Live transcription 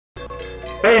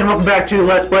Hey, and welcome back to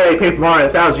Let's Play Paper Mario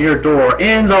 1000 Year Door.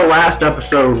 In the last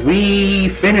episode, we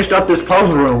finished up this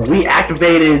puzzle room. We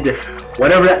activated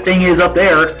whatever that thing is up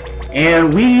there,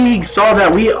 and we saw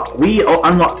that we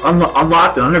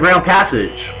unlocked an underground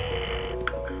passage.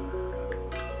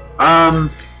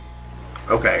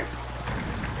 Okay.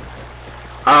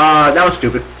 That was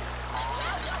stupid.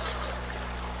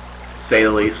 To say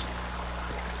the least.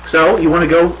 So, you want to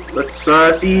go? Let's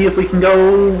see if we can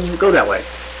go that way.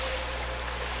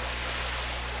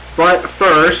 But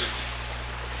first,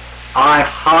 I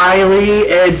highly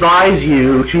advise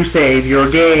you to save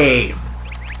your game.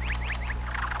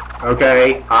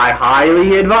 Okay? I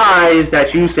highly advise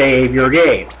that you save your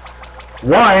game.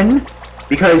 One,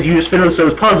 because you just finished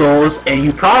those puzzles and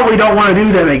you probably don't want to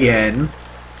do them again.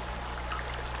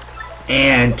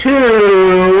 And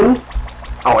two,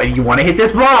 oh, and you want to hit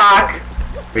this block.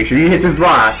 Make sure you hit this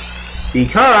block.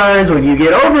 Because when you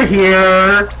get over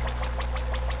here,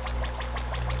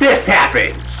 this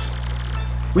happens!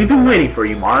 We've been waiting for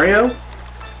you, Mario.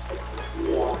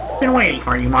 Been waiting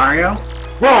for you, Mario.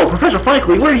 Whoa, Professor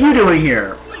Franklin, what are you doing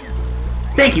here?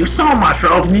 Thank you so much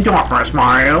for opening the door for us,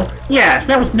 Mario. Yes,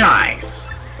 that was nice.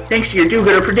 Thanks to your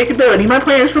do-gooder predictability, my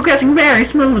plan is progressing very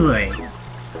smoothly.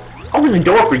 Open the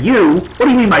door for you? What do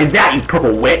you mean by that, you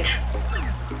purple witch?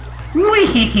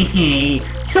 Wee-hee-hee-hee.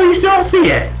 So you still don't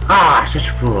see it? Ah, such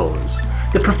fools.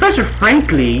 The Professor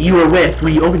Frankly you were with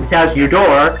when you opened the 1000 Year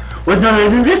Door was none other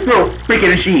than this little freak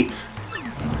in the sheets.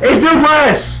 Hey,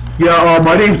 Duplis! Yeah,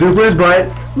 my name's Duplis, but...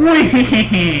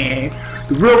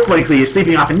 The real Frankly is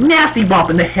sleeping off a nasty bump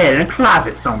in the head in a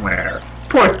closet somewhere.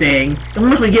 Poor thing. And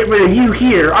once we get rid of you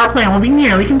here, our plan will be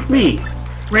nearly complete.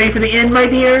 Ready for the end, my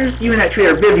dears? You and that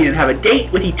traitor Vivian have a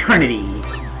date with eternity.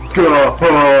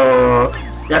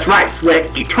 That's right,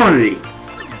 Slick. Eternity.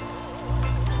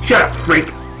 Shut up,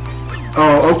 freak.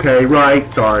 Oh, okay,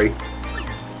 right, sorry.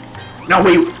 No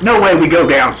way we go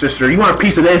down, sister. You want a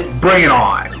piece of this? Bring it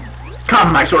on.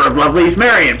 Come, my sort of lovelies,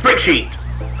 Marion, brick sheet.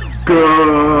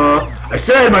 I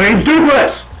said my name's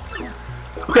Duplis.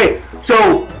 Okay,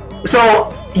 so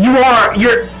you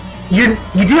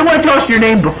didn't want to tell us your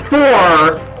name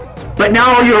before, but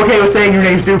now you're okay with saying your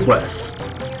name's Duplis.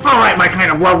 All right, my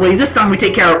kind of lovely. This time we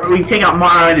take out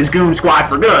Mario and his goon squad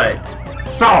for good.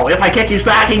 So, if I catch you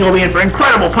slacking, you'll be in for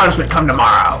incredible punishment come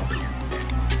tomorrow.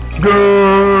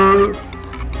 Good.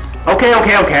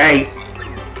 Okay.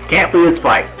 Can't lose this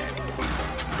fight.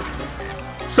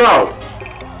 So,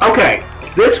 okay,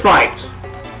 this fight.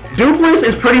 Duplis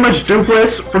is pretty much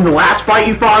Duplis from the last fight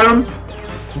you fought him,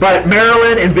 but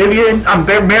Marilyn and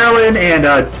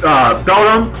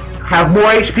Beldum have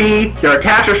more HP, their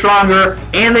attacks are stronger,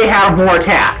 and they have more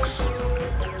attacks.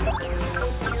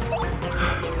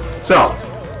 So,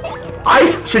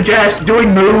 I suggest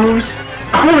doing moves.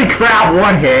 Holy crap,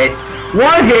 one hit.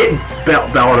 One hit,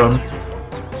 Beldum.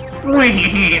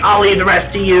 I'll leave the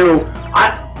rest to you.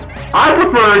 I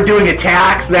prefer doing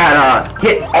attacks that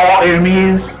hit all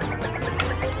enemies,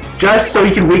 just so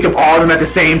you can weaken all of them at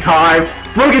the same time.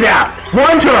 Look at that.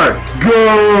 One turn.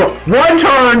 Go. One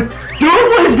turn.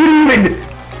 Duplis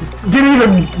didn't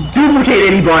even duplicate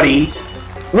anybody.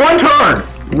 One turn.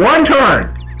 One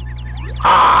turn.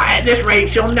 Ah, at this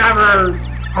rate, she'll never...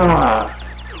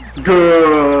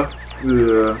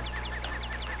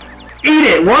 Eat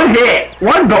it! One hit!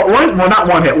 Well, not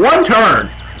one hit. One turn!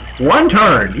 One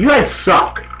turn! You guys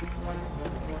suck.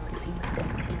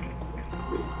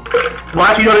 Well,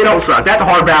 actually, no, they don't suck. That's a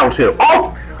hard battle, too.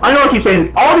 Oh! I know I keep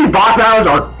saying, all these boss battles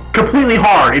are completely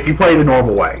hard if you play the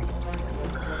normal way.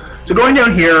 So going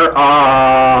down here,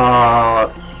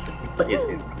 what is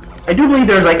it? I do believe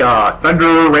there's like a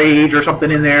Thunder Rage or something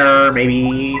in there,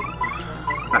 maybe.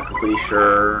 Not completely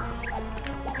sure.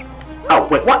 Oh,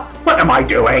 wait, what am I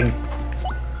doing?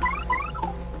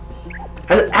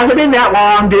 Has it been that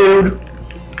long, dude?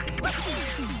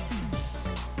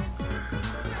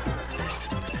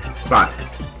 Come on.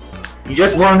 You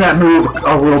just learned that move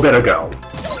a little bit ago.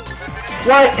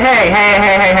 What?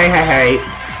 Hey.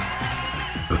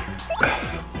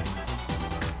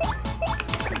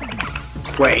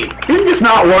 Wait, didn't this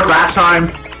not work last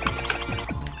time?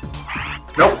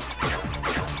 Nope.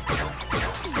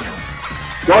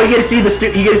 Well, you get to see the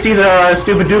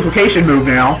stupid duplication move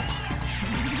now.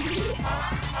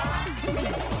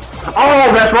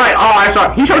 Oh, that's right. Oh, I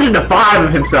saw. He turned into 5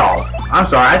 of himself. I'm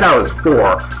sorry, I thought it was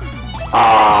 4.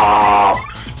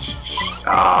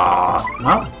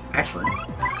 Well, actually,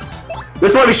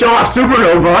 this let me show off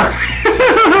Supernova.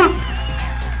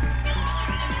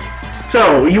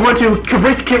 So, you want to,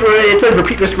 it says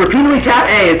just repeatedly tap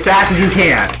A as fast as you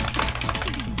can.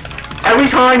 Every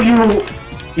time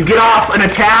you get off an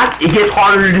attack, it gets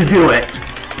harder to do it.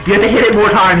 You have to hit it more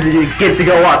times than it gets to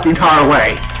go up the entire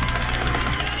way.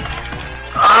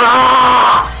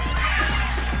 Ah!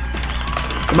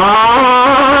 Come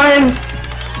on!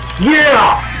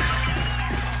 Yeah!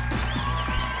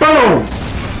 Boom!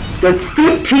 Does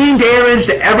 15 damage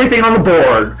to everything on the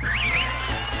board.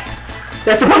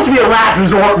 That's supposed to be a last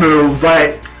resort move,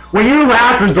 but when your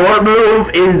last resort move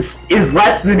is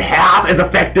less than half as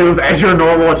effective as your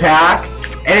normal attack,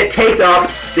 and it takes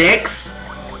up 6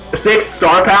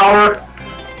 star power,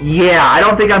 yeah, I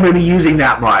don't think I'm going to be using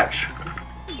that much.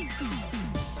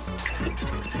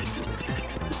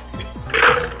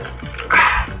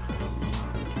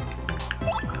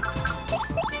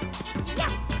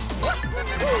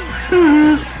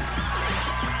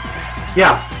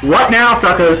 Yeah, what now,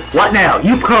 suckers? What now?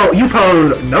 You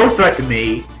pose no threat to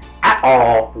me at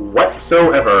all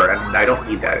whatsoever, and I don't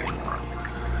need that anymore.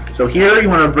 So here you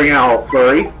want to bring out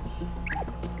Flurry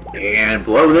and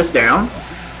blow this down.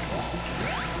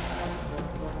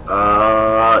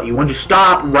 You want to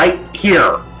stop right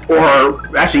here,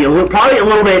 or actually probably a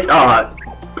little bit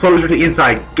closer to the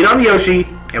inside. Get on the Yoshi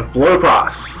and float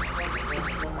across.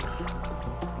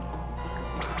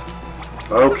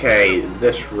 Okay,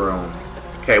 this room.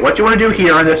 Okay, what you want to do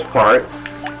here on this part,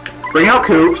 bring out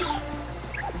Koops,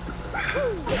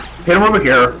 hit him over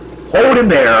here, hold him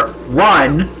there,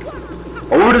 run,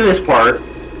 over to this part,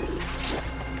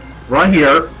 run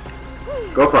here,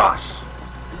 go across.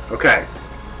 Okay.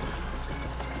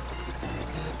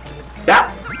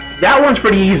 That one's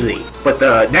pretty easy, but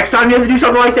the next time you have to do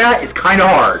something like that, it's kind of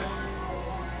hard.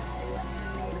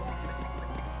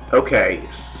 Okay,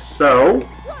 so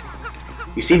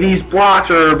you see these blocks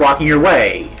are blocking your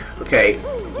way. Okay,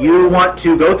 you want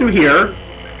to go through here,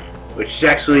 which is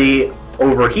actually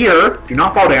over here. Do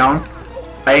not fall down.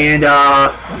 And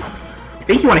I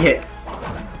think you want to hit.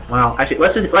 Well, actually,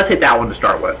 let's hit that one to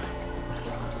start with.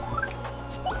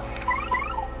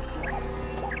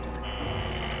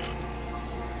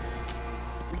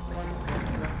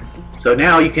 So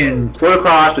now you can float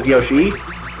across with Yoshi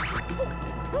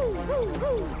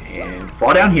and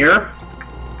fall down here.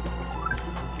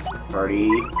 Party,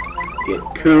 get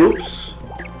Koops.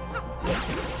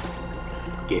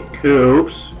 Get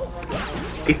Koops.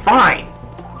 Okay, fine.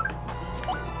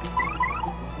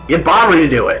 Get Bobby to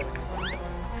do it.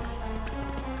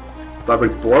 Bobby,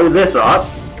 blow this up.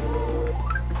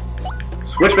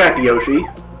 Switch back to Yoshi.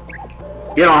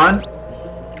 Get on.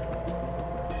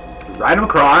 Ride him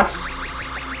across.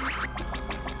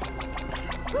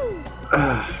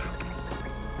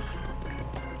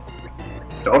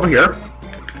 So over here.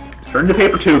 Turn to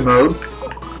paper tube mode.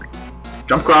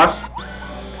 Jump across.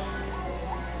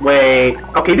 Wait.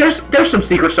 Okay, there's some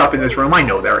secret stuff in this room. I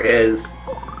know there is.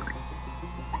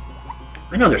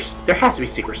 I know there has to be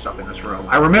secret stuff in this room.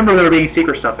 I remember there being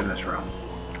secret stuff in this room.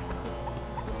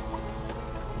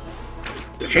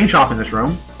 There's chain shop in this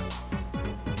room.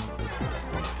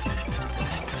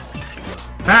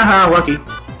 Haha, lucky.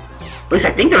 At least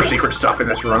I think there's secret stuff in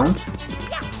this room.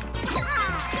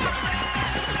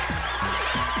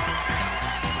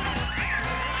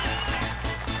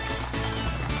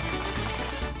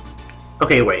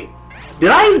 Okay, wait.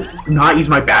 Did I not use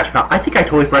my badge power? I think I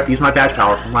totally forgot to use my badge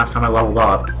power from last time I leveled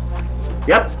up.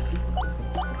 Yep.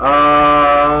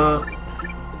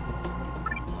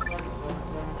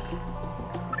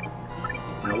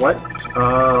 You know what?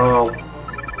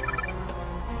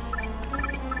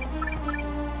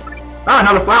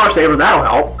 Another flower saver, that'll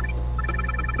help.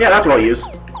 Yeah, that's what I'll use.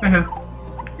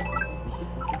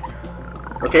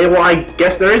 Okay, well, I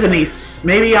guess there isn't any...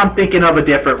 Maybe I'm thinking of a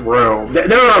different room.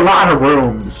 There are a lot of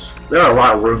rooms. There are a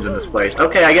lot of rooms in this place.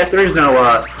 Okay, I guess there is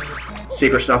no,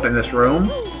 secret stuff in this room.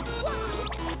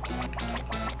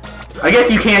 I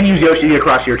guess you can use Yoshi to get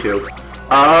across here, too.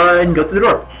 And go through the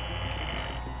door.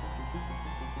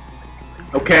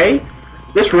 Okay.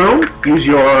 This room, use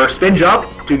your spin jump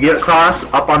to get across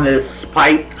up on this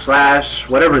pipe /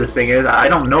 whatever this thing is. I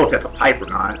don't know if that's a pipe or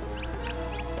not.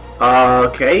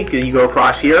 Okay, can you go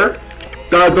across here?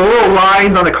 The little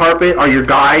lines on the carpet are your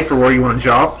guide for where you want to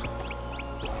jump.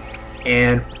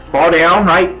 And fall down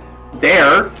right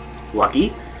there,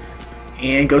 lucky,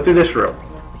 and go through this room.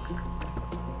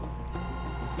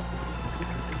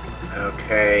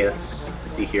 Okay, let's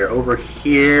see here. Over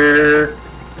here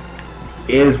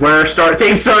is where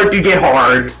things start to get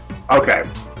hard. Okay.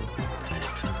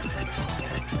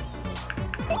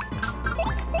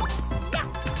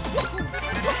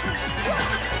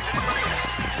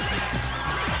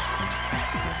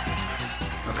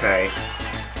 Okay.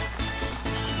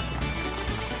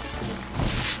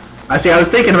 I was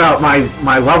thinking about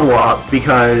my level up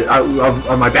because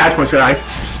of my badge points. I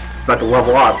about to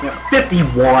level up. Yeah,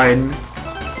 51.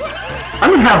 I'm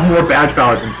gonna have more badge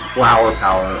power than flower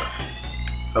power.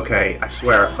 Okay, I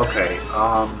swear. Okay,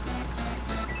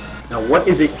 now what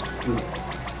is it?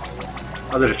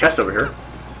 Oh, there's a chest over here.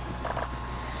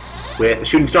 With a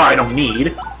shooting star I don't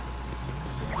need.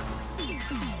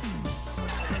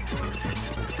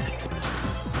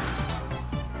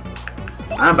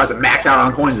 I'm about to max out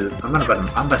on coins. I'm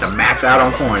about to max out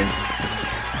on coins.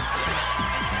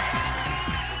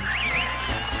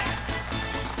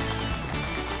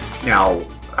 Now,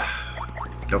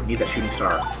 don't need that shooting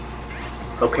star.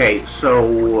 Okay,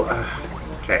 so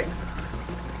okay.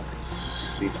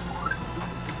 Let's see,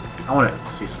 I want to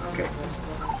see some. Okay.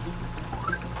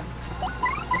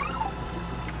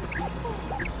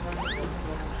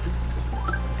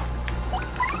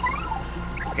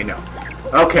 Okay, no.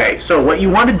 Okay, so what you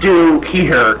want to do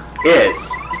here is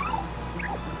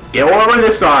get over on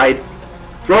this side,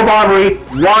 throw Bobbery,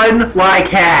 run like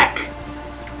heck.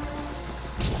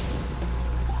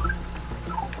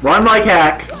 Run like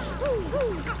heck.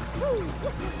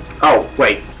 Oh,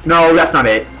 wait. No, that's not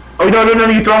it. Oh, no,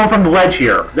 you throw him from the ledge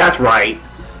here. That's right.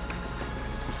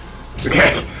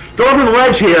 Okay, throw him from the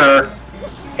ledge here,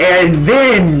 and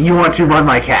then you want to run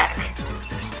like heck.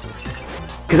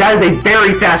 Because that is a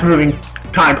very fast-moving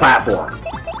time platform.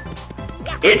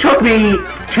 It took me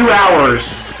 2 hours,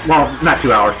 well, not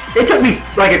 2 hours, it took me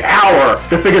like an hour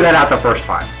to figure that out the first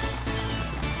time.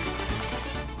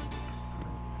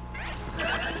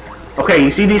 Okay,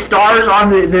 you see these stars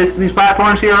on these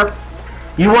platforms here?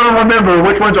 You want to remember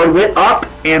which ones are lit up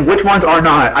and which ones are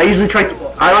not.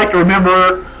 I like to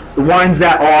remember the ones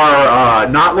that are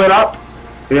not lit up.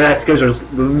 That's because there's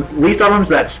the least of them,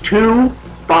 so that's 2,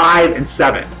 5, and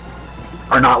 7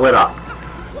 are not lit up.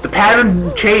 The pattern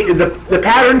the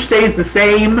pattern stays the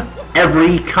same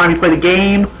every time you play the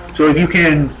game, so if you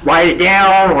can write it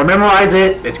down or memorize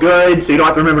it, it's good, so you don't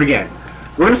have to remember it again.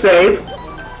 We're going to save,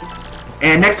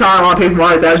 and next time on Paper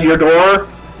Mario Thousand Year Door,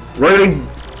 we're going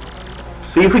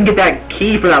to see if we can get that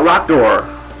key for that locked door.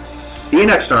 See you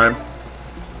next time.